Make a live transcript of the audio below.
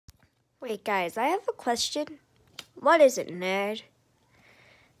Wait, guys, I have a question. What is it, nerd?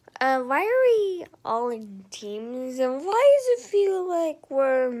 Why are we all in teams, and why does it feel like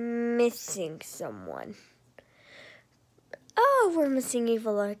we're missing someone? Oh, we're missing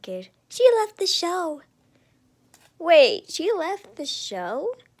Evil Orchid. She left the show. Wait, she left the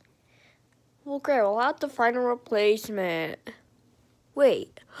show? Well, great, we'll have to find a replacement.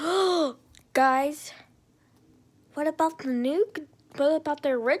 Wait, guys, what about the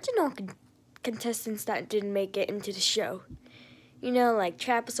original contestants that didn't make it into the show? You know, like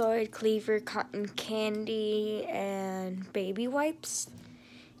Trapezoid, Cleaver, Cotton Candy, and Baby Wipes?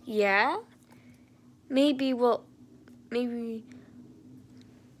 Yeah? Maybe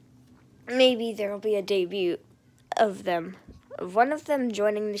there'll be a debut of one of them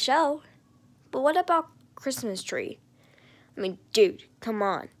joining the show. But what about Christmas Tree? I mean, dude, come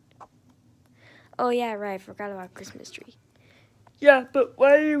on. Oh yeah, right, I forgot about Christmas Tree. Yeah, but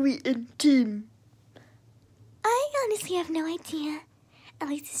why are we in team? I honestly have no idea. At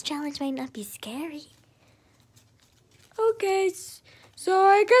least this challenge might not be scary. Okay, so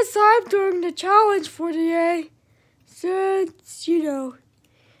I guess I'm doing the challenge for today. Since,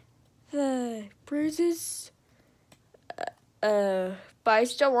 the bruises. But I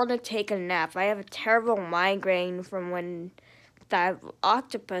still want to take a nap. I have a terrible migraine from when that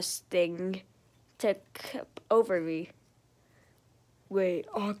octopus thing took over me. Wait,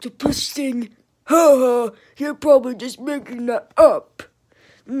 octopus thing? Ha ha, you're probably just making that up.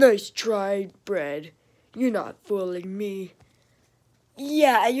 Nice try, Bread. You're not fooling me.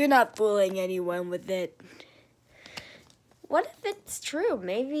 Yeah, you're not fooling anyone with it. What if it's true?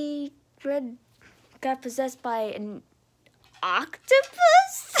 Maybe Bread got possessed by an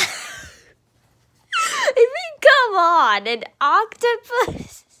octopus? I mean, come on, an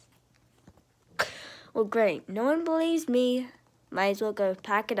octopus? Well, great. No one believes me. Might as well go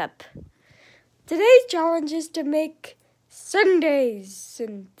pack it up. Today's challenge is to make sundaes,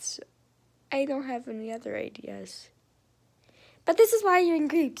 since I don't have any other ideas. But this is why you're in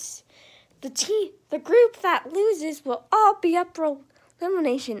groups. The group that loses will all be up for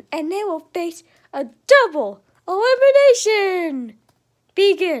elimination, and they will face a double elimination.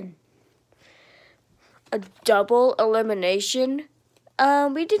 Begin. A double elimination?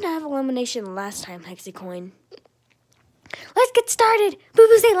 We didn't have elimination last time, Hexicoin. Let's get started.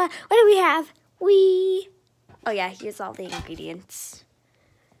 Boo-Boo-Zayla, what do we have? Oh yeah, here's all the ingredients.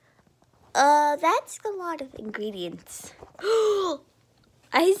 That's a lot of ingredients.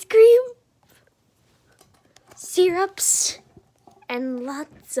 Ice cream, syrups, and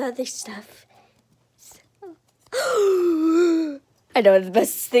lots of other stuff. I know the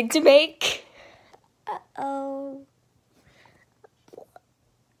best thing to make. Uh-oh.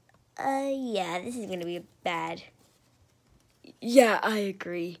 Yeah, this is gonna be bad. Yeah, I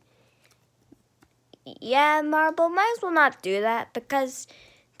agree. Yeah, Marble, might as well not do that, because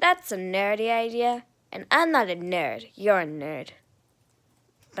that's a nerdy idea, and I'm not a nerd. You're a nerd.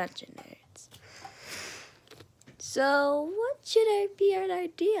 Bunch of nerds. So, what should be an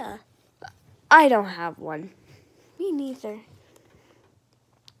idea? I don't have one. Me neither.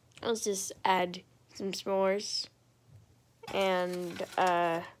 Let's just add some s'mores and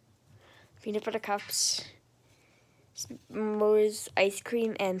peanut butter cups, s'mores, ice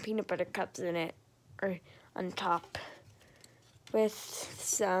cream, and peanut butter cups in it, or on top, with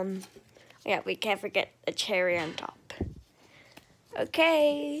some, yeah, we can't forget a cherry on top.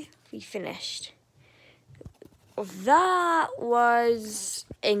 Okay, we finished. That was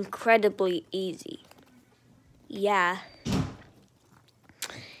incredibly easy. Yeah,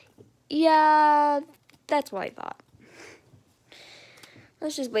 that's what I thought.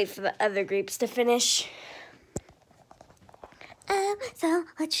 Let's just wait for the other groups to finish. So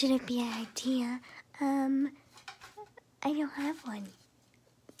what should it be an idea? I don't have one.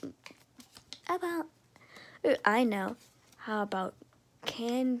 How about... Ooh, I know. How about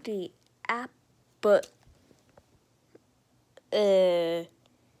candy apple?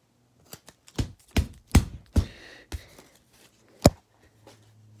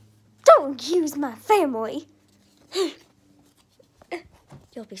 Don't use my family.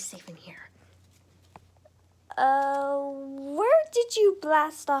 You'll be safe in here. Where did you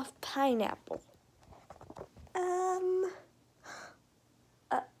blast off pineapple?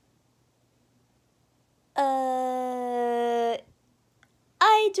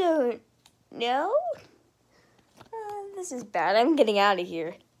 I don't know. This is bad. I'm getting out of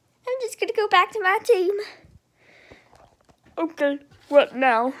here. I'm just gonna go back to my team. Okay, what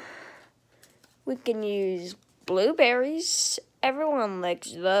now? We can use blueberries. Everyone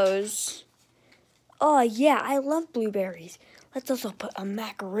likes those. Oh yeah, I love blueberries. let's also put a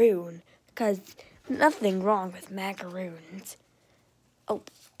macaroon, because nothing wrong with macaroons. Oh,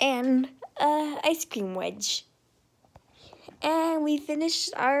 and ice cream wedge. And we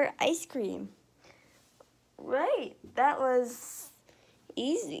finished our ice cream. Right, that was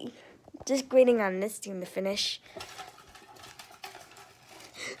easy. Just waiting on this thing to finish.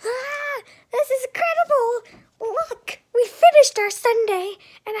 Ah, this is incredible! Look, we finished our sundae,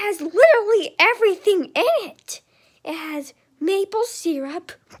 and it has literally everything in it. It has maple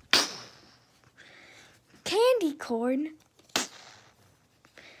syrup, candy corn,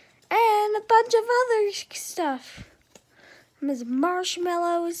 and a bunch of other stuff. It has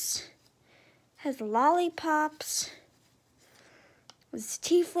marshmallows, has lollipops, has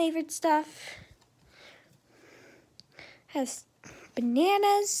tea-flavored stuff, has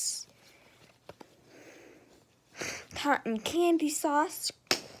bananas, cotton candy sauce.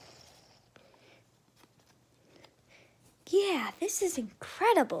 Yeah, this is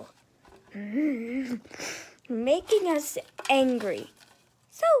incredible. Making us angry.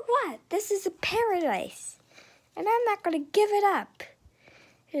 So what? This is a paradise. And I'm not going to give it up.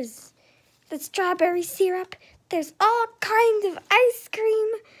 There's the strawberry syrup. There's all kinds of ice cream.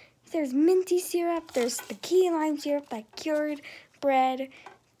 There's minty syrup. There's the key lime syrup, that cured bread.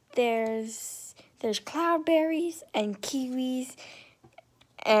 There's cloudberries and kiwis.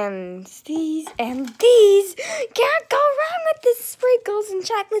 And these and these. Can't go wrong with the sprinkles and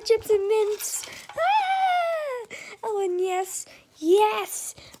chocolate chips and mints. Ah! Oh, and yes.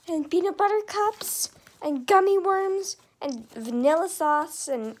 And peanut butter cups and gummy worms and vanilla sauce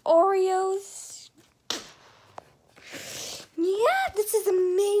and Oreos. Yeah, this is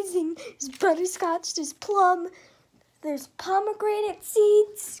amazing. There's butterscotch, there's plum, there's pomegranate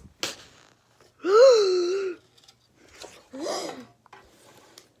seeds.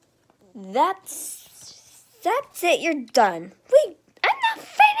 That's it, you're done. Wait, I'm not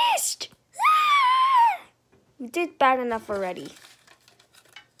finished. You did bad enough already.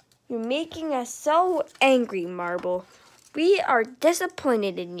 You're making us so angry, Marble. We are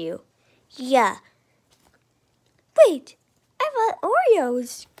disappointed in you. Yeah. Wait, I want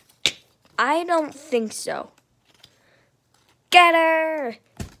Oreos. I don't think so. Get her!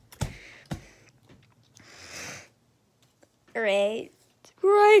 Right,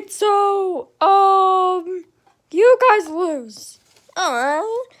 so, you guys lose.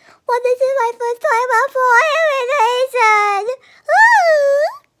 Oh, well, this is my first time up for elimination.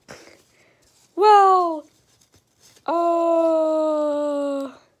 Well,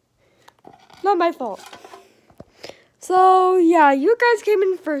 not my fault. So, yeah, you guys came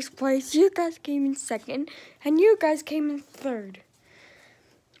in first place, you guys came in second, and you guys came in third.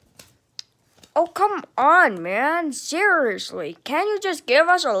 Oh, come on, man. Seriously, can you just give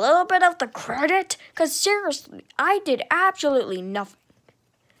us a little bit of the credit? Because seriously, I did absolutely nothing.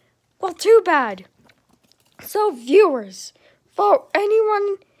 Well, too bad. So, viewers, vote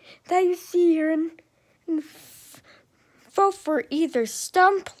anyone that you see here and vote for either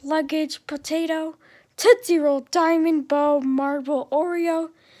Stump, Luggage, Potato, Tootsie Roll, Diamond, Bow, Marble, Oreo,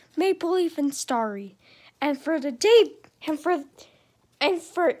 Maple Leaf, and Stary. And for the day, and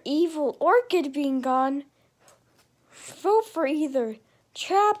for Evil Orchid being gone, vote for either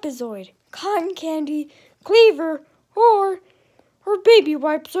Trapezoid, Cotton Candy, Cleaver, or Baby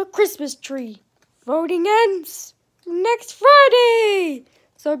Wipes or Christmas Tree. Voting ends next Friday,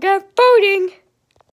 so get voting!